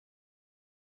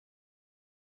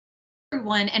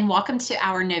Everyone, and welcome to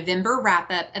our November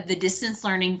wrap-up of the Distance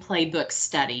Learning Playbook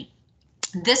study.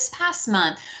 This past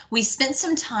month, we spent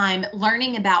some time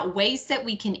learning about ways that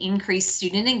we can increase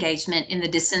student engagement in the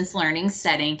distance learning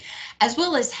setting, as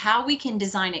well as how we can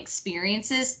design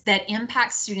experiences that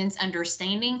impact students'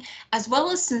 understanding, as well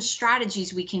as some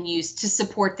strategies we can use to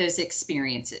support those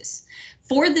experiences.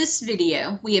 For this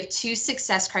video, we have two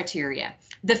success criteria.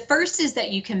 The first is that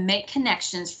you can make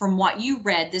connections from what you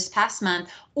read this past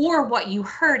month or what you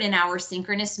heard in our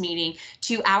synchronous meeting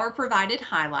to our provided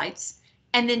highlights.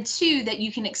 And then two, that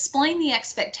you can explain the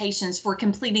expectations for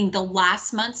completing the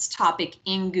last month's topic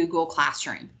in Google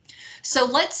Classroom. So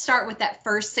let's start with that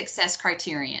first success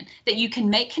criterion, that you can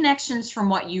make connections from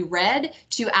what you read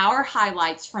to our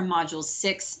highlights from Module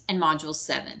 6 and Module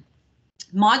 7.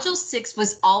 Module 6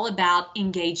 was all about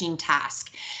engaging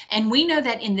task. And we know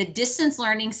that in the distance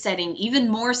learning setting, even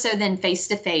more so than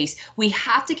face-to-face, we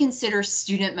have to consider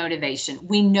student motivation.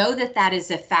 We know that that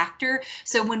is a factor.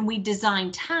 So when we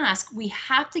design tasks, we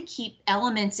have to keep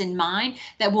elements in mind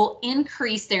that will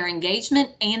increase their engagement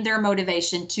and their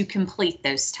motivation to complete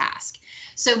those tasks.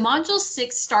 So Module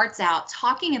 6 starts out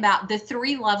talking about the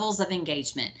three levels of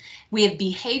engagement. We have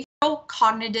behavioral,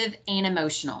 cognitive, and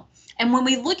emotional. And when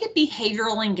we look at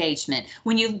behavioral engagement,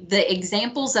 the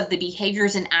examples of the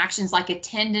behaviors and actions like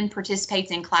attend and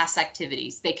participate in class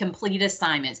activities, they complete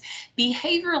assignments,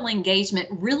 behavioral engagement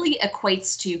really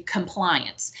equates to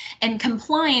compliance. And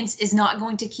compliance is not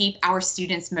going to keep our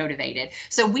students motivated.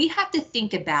 So we have to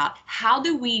think about how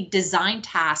do we design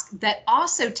tasks that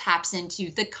also taps into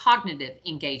the cognitive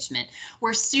engagement,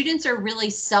 where students are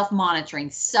really self-monitoring,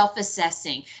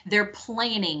 self-assessing, they're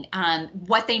planning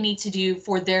what they need to do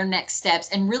for their next steps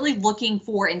and really looking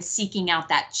for and seeking out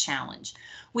that challenge.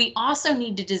 We also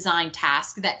need to design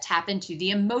tasks that tap into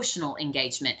the emotional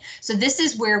engagement. So this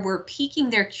is where we're piquing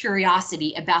their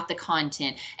curiosity about the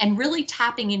content and really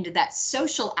tapping into that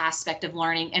social aspect of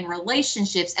learning and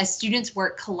relationships as students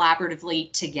work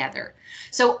collaboratively together.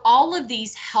 So all of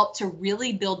these help to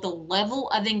really build the level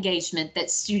of engagement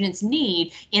that students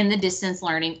need in the distance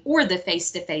learning or the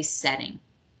face-to-face setting.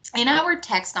 In our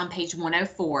text on page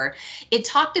 104, it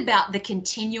talked about the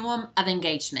continuum of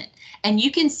engagement. And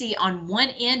you can see on one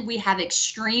end, we have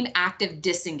extreme active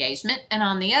disengagement, and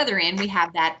on the other end, we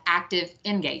have that active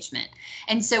engagement.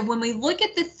 And so when we look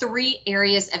at the three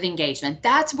areas of engagement,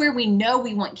 that's where we know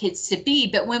we want kids to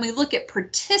be. But when we look at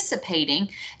participating,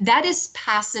 that is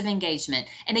passive engagement.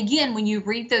 And again, when you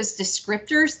read those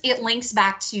descriptors, it links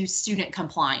back to student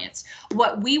compliance.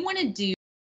 What we want to do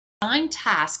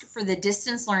task for the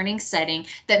distance learning setting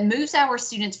that moves our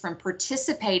students from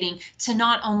participating to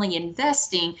not only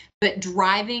investing, but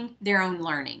driving their own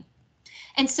learning.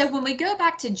 And so when we go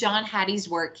back to John Hattie's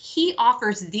work, he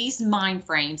offers these mind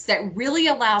frames that really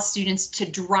allow students to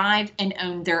drive and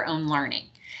own their own learning.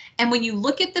 And when you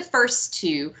look at the first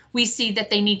two, we see that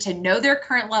they need to know their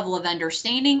current level of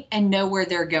understanding and know where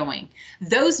they're going.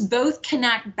 Those both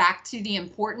connect back to the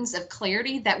importance of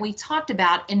clarity that we talked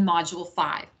about in Module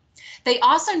 5. They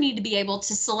also need to be able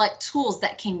to select tools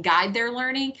that can guide their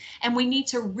learning, and we need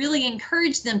to really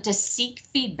encourage them to seek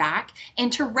feedback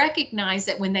and to recognize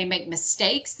that when they make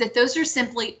mistakes, that those are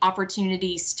simply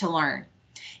opportunities to learn.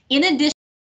 In addition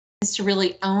to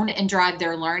really own and drive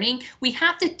their learning, we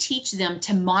have to teach them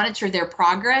to monitor their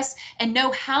progress and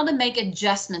know how to make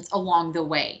adjustments along the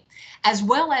way, as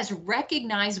well as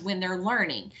recognize when they're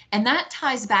learning. And that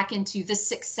ties back into the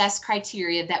success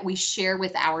criteria that we share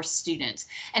with our students.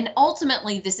 And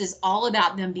ultimately, this is all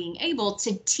about them being able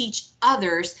to teach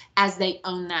others as they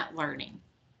own that learning.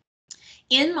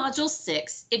 In Module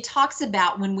 6, it talks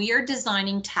about when we are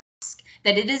designing tasks,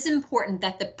 that it is important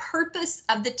that the purpose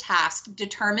of the task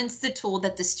determines the tool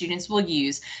that the students will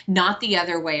use, not the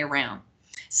other way around.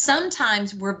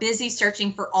 Sometimes we're busy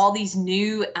searching for all these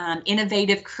new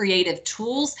innovative, creative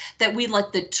tools that we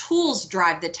let the tools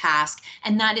drive the task,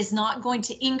 and that is not going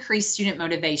to increase student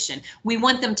motivation. We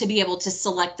want them to be able to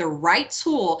select the right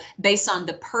tool based on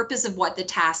the purpose of what the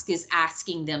task is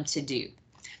asking them to do.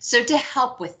 So to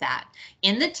help with that,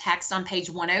 in the text on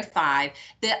page 105,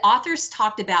 the authors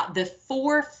talked about the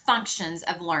 4 functions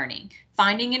of learning: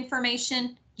 finding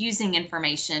information, using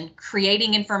information,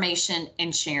 creating information,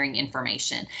 and sharing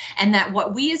information. And that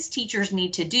what we as teachers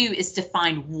need to do is to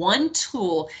find one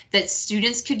tool that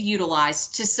students could utilize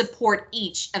to support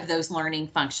each of those learning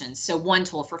functions. So one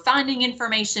tool for finding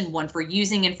information, one for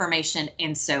using information,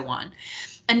 and so on.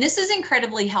 And this is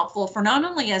incredibly helpful for not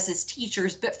only us as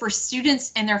teachers, but for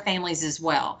students and their families as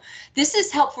well. This is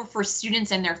helpful for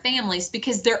students and their families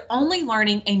because they're only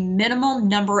learning a minimum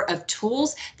number of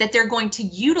tools that they're going to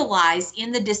utilize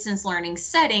in the distance learning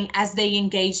setting as they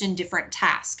engage in different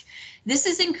tasks. This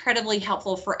is incredibly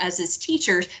helpful for us as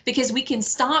teachers because we can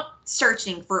stop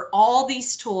searching for all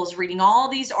these tools, reading all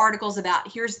these articles about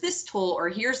here's this tool or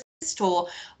here's this tool.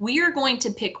 We are going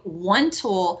to pick one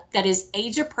tool that is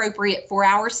age appropriate for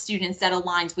our students that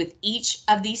aligns with each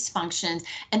of these functions.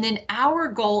 And then our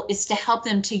goal is to help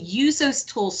them to use those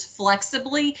tools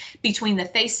flexibly between the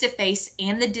face-to-face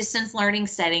and the distance learning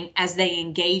setting as they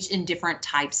engage in different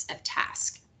types of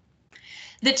tasks.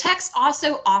 The text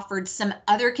also offered some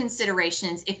other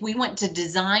considerations if we want to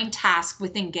design tasks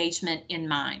with engagement in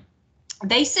mind.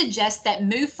 They suggest that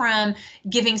move from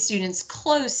giving students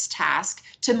closed tasks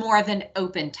to more of an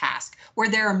open task, where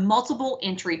there are multiple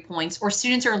entry points or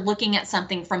students are looking at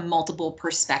something from multiple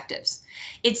perspectives.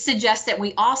 It suggests that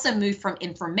we also move from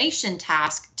information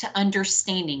task to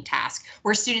understanding task,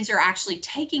 where students are actually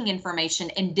taking information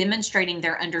and demonstrating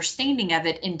their understanding of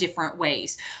it in different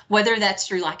ways, whether that's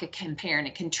through like a compare and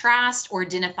a contrast or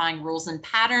identifying rules and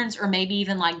patterns, or maybe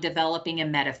even like developing a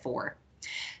metaphor.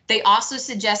 They also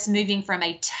suggest moving from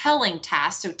a telling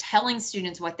task, so telling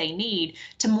students what they need,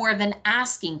 to more of an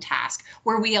asking task,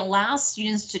 where we allow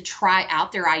students to try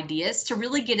out their ideas to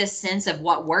really get a sense of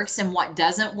what works and what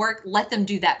doesn't work. Let them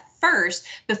do that first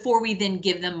before we then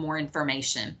give them more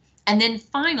information. And then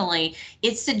finally,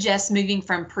 it suggests moving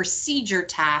from procedure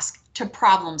task to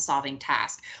problem solving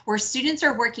task, where students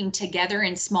are working together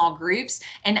in small groups.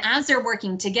 And as they're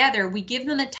working together, we give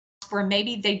them a task where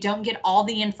maybe they don't get all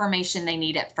the information they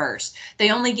need at first. They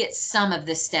only get some of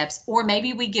the steps, or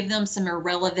maybe we give them some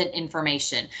irrelevant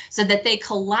information so that they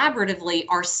collaboratively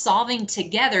are solving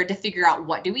together to figure out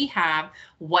what do we have,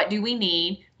 what do we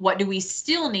need, what do we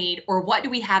still need, or what do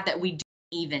we have that we don't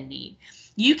even need.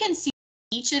 You can see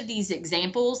each of these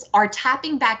examples are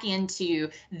tapping back into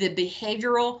the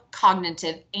behavioral,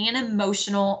 cognitive, and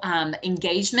emotional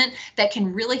engagement that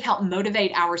can really help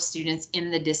motivate our students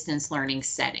in the distance learning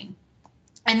setting.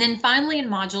 And then finally, in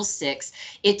Module 6,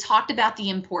 it talked about the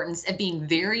importance of being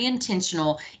very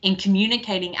intentional in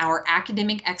communicating our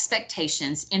academic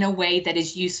expectations in a way that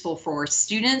is useful for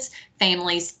students,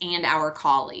 families, and our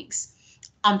colleagues.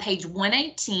 On page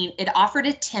 118, it offered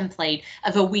a template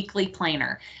of a weekly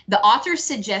planner. The author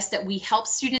suggests that we help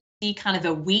students see kind of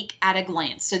a week at a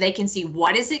glance so they can see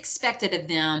what is expected of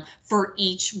them for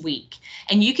each week.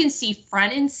 And you can see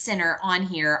front and center on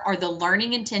here are the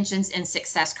learning intentions and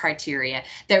success criteria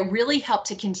that really help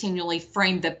to continually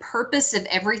frame the purpose of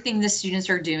everything the students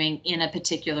are doing in a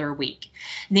particular week.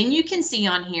 Then you can see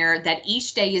on here that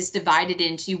each day is divided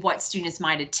into what students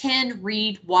might attend,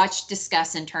 read, watch,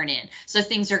 discuss, and turn in. So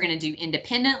things they're going to do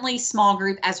independently, small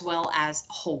group, as well as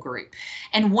whole group.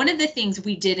 And one of the things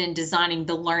we did in designing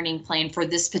the learning plan for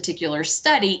this particular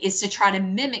study is to try to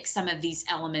mimic some of these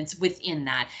elements within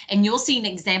that. And you'll see an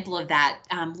example of that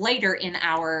later in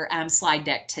our slide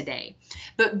deck today.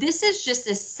 But this is just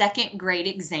a second grade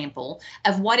example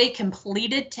of what a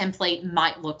completed template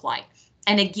might look like.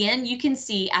 And again, you can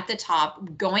see at the top,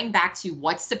 going back to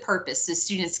what's the purpose, so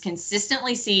students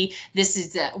consistently see this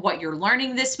is what you're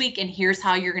learning this week, and here's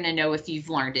how you're going to know if you've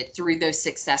learned it through those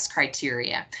success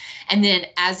criteria. And then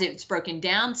as it's broken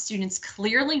down, students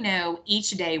clearly know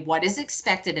each day what is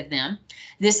expected of them.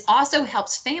 This also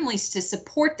helps families to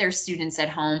support their students at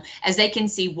home as they can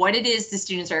see what it is the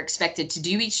students are expected to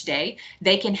do each day.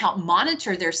 They can help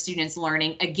monitor their students'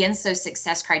 learning against those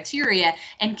success criteria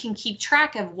and can keep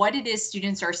track of what it is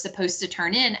students are supposed to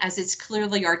turn in as it's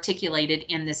clearly articulated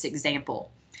in this example.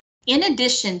 In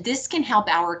addition, this can help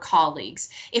our colleagues.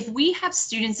 If we have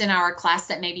students in our class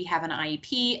that maybe have an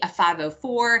IEP, a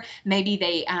 504, maybe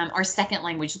they are second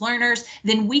language learners,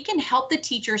 then we can help the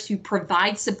teachers who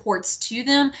provide supports to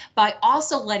them by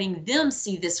also letting them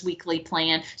see this weekly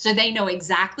plan so they know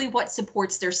exactly what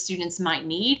supports their students might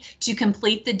need to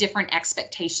complete the different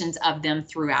expectations of them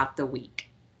throughout the week.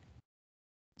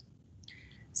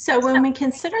 So when we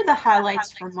consider the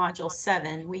highlights for Module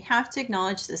 7, we have to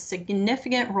acknowledge the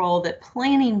significant role that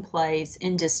planning plays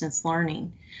in distance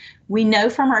learning. We know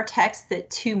from our text that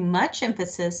too much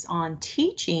emphasis on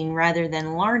teaching rather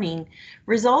than learning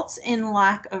results in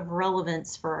lack of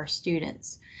relevance for our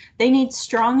students. They need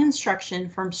strong instruction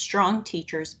from strong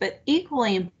teachers, but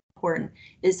equally important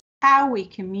is how we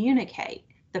communicate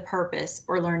the purpose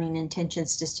or learning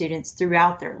intentions to students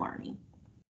throughout their learning.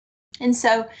 And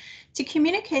so to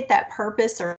communicate that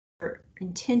purpose or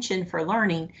intention for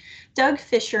learning, Doug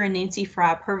Fisher and Nancy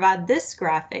Fry provide this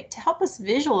graphic to help us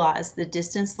visualize the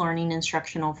distance learning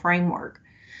instructional framework.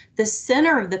 The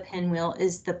center of the pinwheel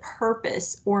is the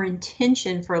purpose or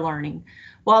intention for learning,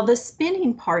 while the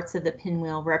spinning parts of the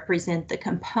pinwheel represent the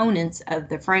components of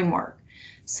the framework.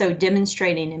 So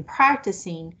demonstrating and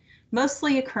practicing,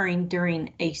 mostly occurring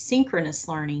during asynchronous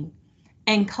learning,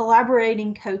 and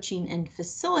collaborating, coaching, and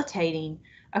facilitating,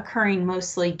 occurring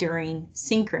mostly during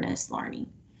synchronous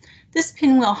learning. This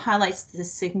pinwheel highlights the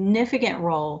significant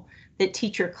role that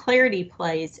teacher clarity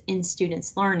plays in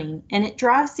students' learning, and it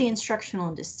drives the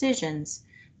instructional decisions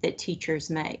that teachers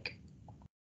make.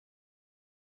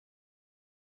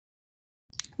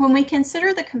 When we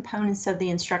consider the components of the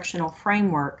instructional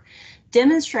framework,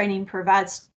 demonstrating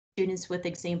provides students with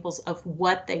examples of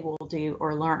what they will do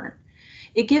or learn.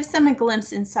 It gives them a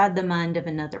glimpse inside the mind of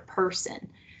another person.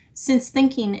 Since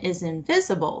thinking is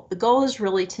invisible, the goal is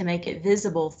really to make it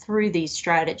visible through these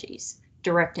strategies.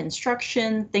 Direct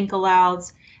instruction, think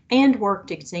alouds, and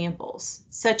worked examples,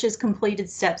 such as completed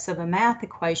steps of a math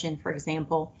equation, for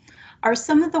example, are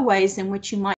some of the ways in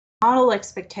which you might model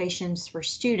expectations for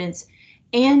students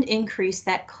and increase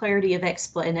that clarity of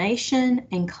explanation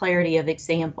and clarity of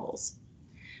examples.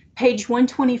 Page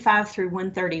 125 through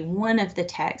 131 of the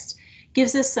text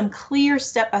gives us some clear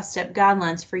step-by-step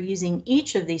guidelines for using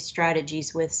each of these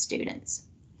strategies with students.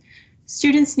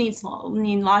 Students need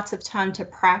lots of time to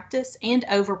practice and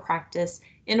over-practice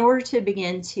in order to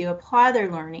begin to apply their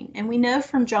learning. And we know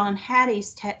from John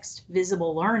Hattie's text,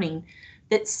 Visible Learning,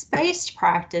 that spaced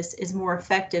practice is more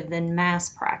effective than mass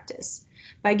practice.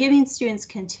 By giving students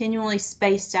continually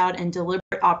spaced out and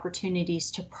deliberate opportunities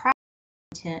to practice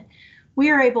content, we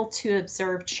are able to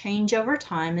observe change over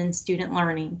time in student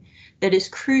learning that is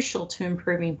crucial to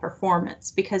improving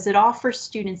performance because it offers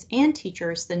students and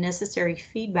teachers the necessary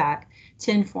feedback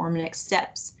to inform next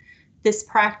steps. This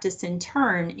practice in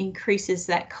turn increases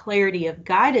that clarity of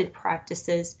guided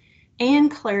practices and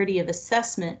clarity of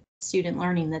assessment student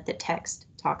learning that the text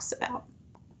talks about.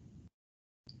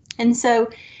 And so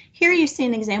here you see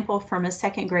an example from a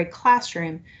second grade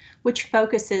classroom which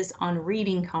focuses on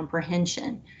reading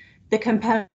comprehension. The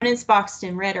components boxed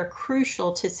in red are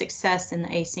crucial to success in the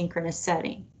asynchronous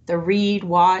setting. The read,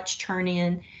 watch, turn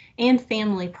in, and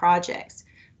family projects.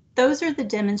 Those are the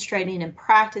demonstrating and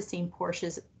practicing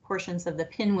portions of the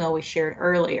pinwheel we shared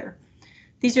earlier.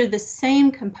 These are the same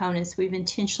components we've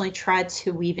intentionally tried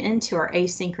to weave into our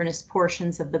asynchronous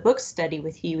portions of the book study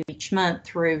with you each month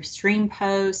through stream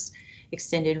posts,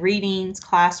 extended readings,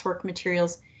 classwork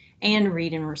materials, and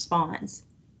read and response.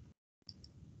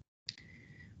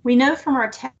 We know from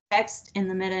our text in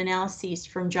the meta-analyses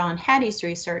from John Hattie's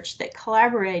research that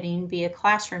collaborating via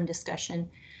classroom discussion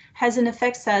has an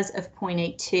effect size of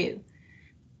 0.82.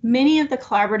 Many of the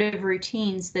collaborative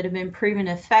routines that have been proven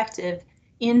effective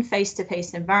in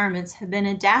face-to-face environments have been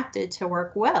adapted to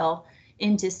work well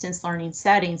in distance learning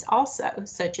settings also,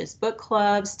 such as book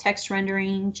clubs, text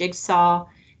rendering, jigsaw,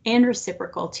 and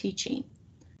reciprocal teaching.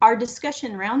 Our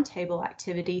discussion roundtable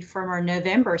activity from our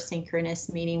November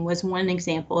synchronous meeting was one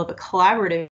example of a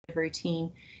collaborative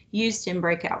routine used in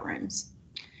breakout rooms.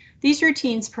 These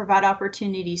routines provide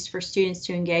opportunities for students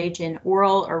to engage in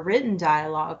oral or written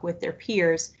dialogue with their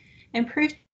peers and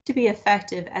prove to be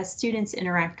effective as students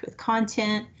interact with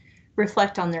content,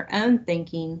 reflect on their own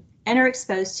thinking, and are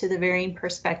exposed to the varying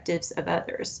perspectives of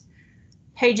others.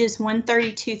 Pages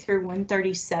 132 through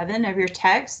 137 of your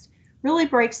text really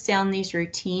breaks down these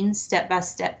routines step by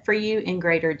step for you in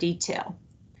greater detail.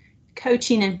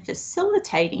 Coaching and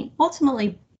facilitating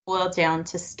ultimately boil down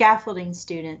to scaffolding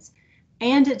students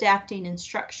and adapting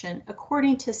instruction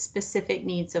according to specific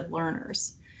needs of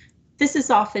learners. This is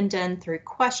often done through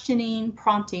questioning,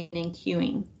 prompting, and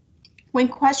cueing. When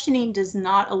questioning does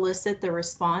not elicit the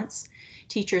response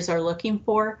teachers are looking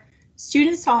for,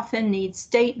 students often need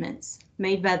statements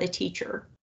made by the teacher,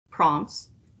 prompts,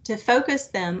 to focus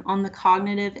them on the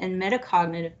cognitive and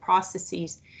metacognitive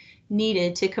processes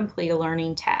needed to complete a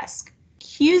learning task.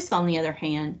 Cues, on the other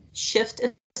hand, shift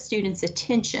a student's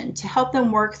attention to help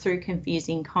them work through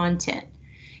confusing content.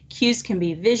 Cues can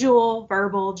be visual,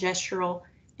 verbal, gestural,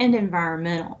 and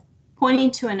environmental. Pointing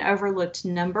to an overlooked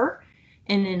number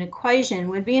in an equation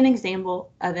would be an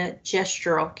example of a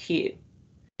gestural cue.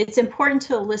 It's important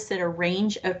to elicit a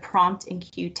range of prompt and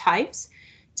cue types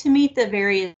to meet the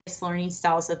various learning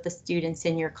styles of the students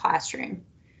in your classroom.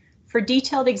 For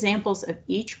detailed examples of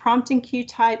each prompt and cue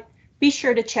type, be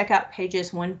sure to check out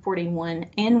pages 141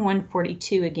 and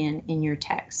 142 again in your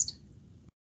text.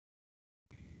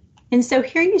 And so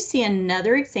here you see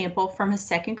another example from a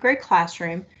second grade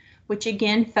classroom which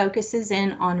again focuses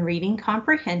in on reading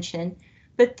comprehension,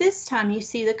 but this time you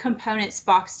see the components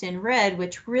boxed in red,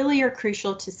 which really are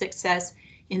crucial to success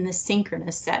in the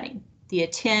synchronous setting: the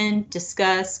attend,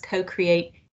 discuss,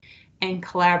 co-create, and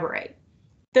collaborate.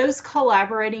 Those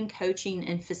collaborating, coaching,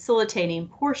 and facilitating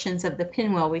portions of the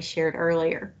pinwheel we shared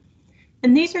earlier.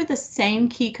 And these are the same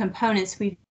key components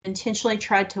we've intentionally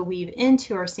tried to weave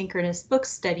into our synchronous book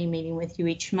study meeting with you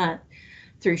each month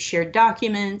through shared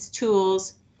documents,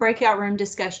 tools, breakout room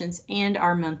discussions, and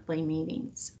our monthly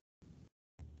meetings.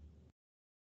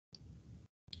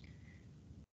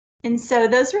 And so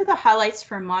those are the highlights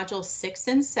for modules 6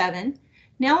 and 7.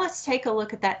 Now let's take a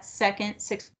look at that second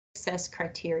success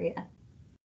criteria.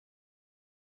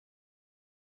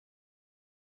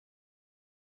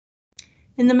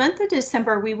 In the month of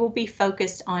December, we will be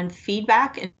focused on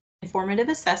feedback and formative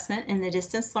assessment in the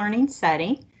distance learning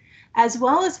setting, as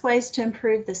well as ways to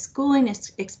improve the schooling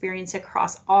experience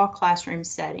across all classroom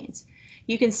settings.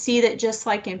 You can see that just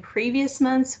like in previous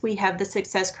months, we have the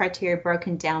success criteria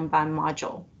broken down by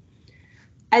module.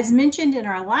 As mentioned in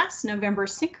our last November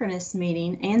synchronous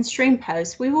meeting and stream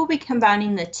post, we will be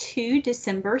combining the 2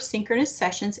 December synchronous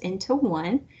sessions into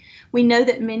one. We know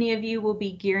that many of you will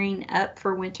be gearing up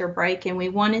for winter break, and we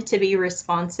wanted to be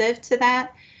responsive to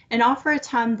that and offer a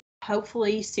time that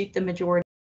hopefully suit the majority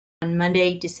on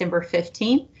Monday, December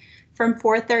 15th from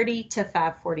 4:30 to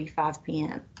 5:45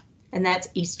 p.m. and that's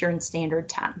Eastern Standard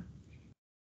Time.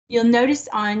 You'll notice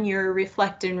on your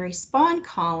reflect and respond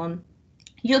column,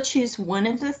 you'll choose one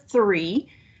of the 3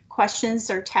 questions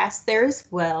or tasks there as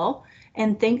well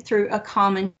and think through a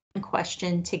common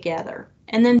question together.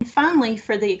 And then finally,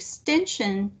 for the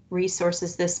extension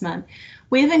resources this month,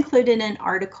 we've included an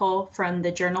article from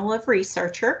the Journal of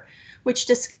Researcher, which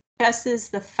discusses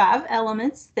the 5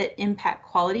 elements that impact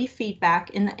quality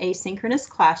feedback in the asynchronous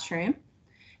classroom,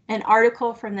 an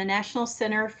article from the National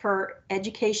Center for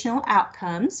Educational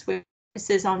Outcomes, which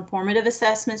focuses on formative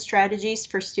assessment strategies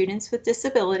for students with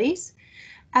disabilities,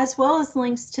 as well as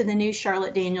links to the new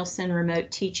Charlotte Danielson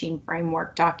Remote Teaching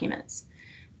Framework documents.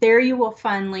 There you will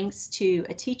find links to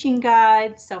a teaching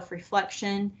guide,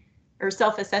 self-reflection or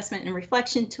self-assessment and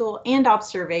reflection tool, and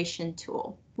observation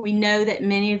tool. We know that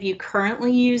many of you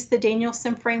currently use the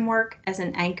Danielson framework as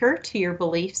an anchor to your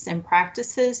beliefs and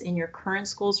practices in your current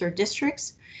schools or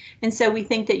districts. And so we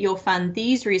think that you'll find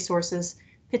these resources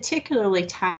particularly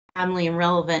timely and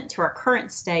relevant to our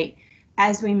current state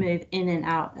as we move in and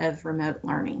out of remote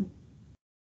learning.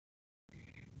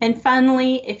 And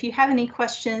finally, if you have any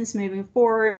questions moving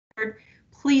forward,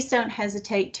 please don't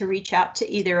hesitate to reach out to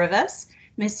either of us.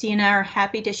 Misty and I are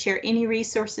happy to share any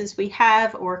resources we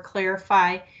have or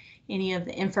clarify any of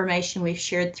the information we've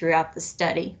shared throughout the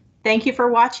study. Thank you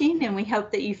for watching, and we hope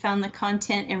that you found the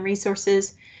content and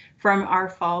resources from our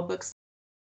fall books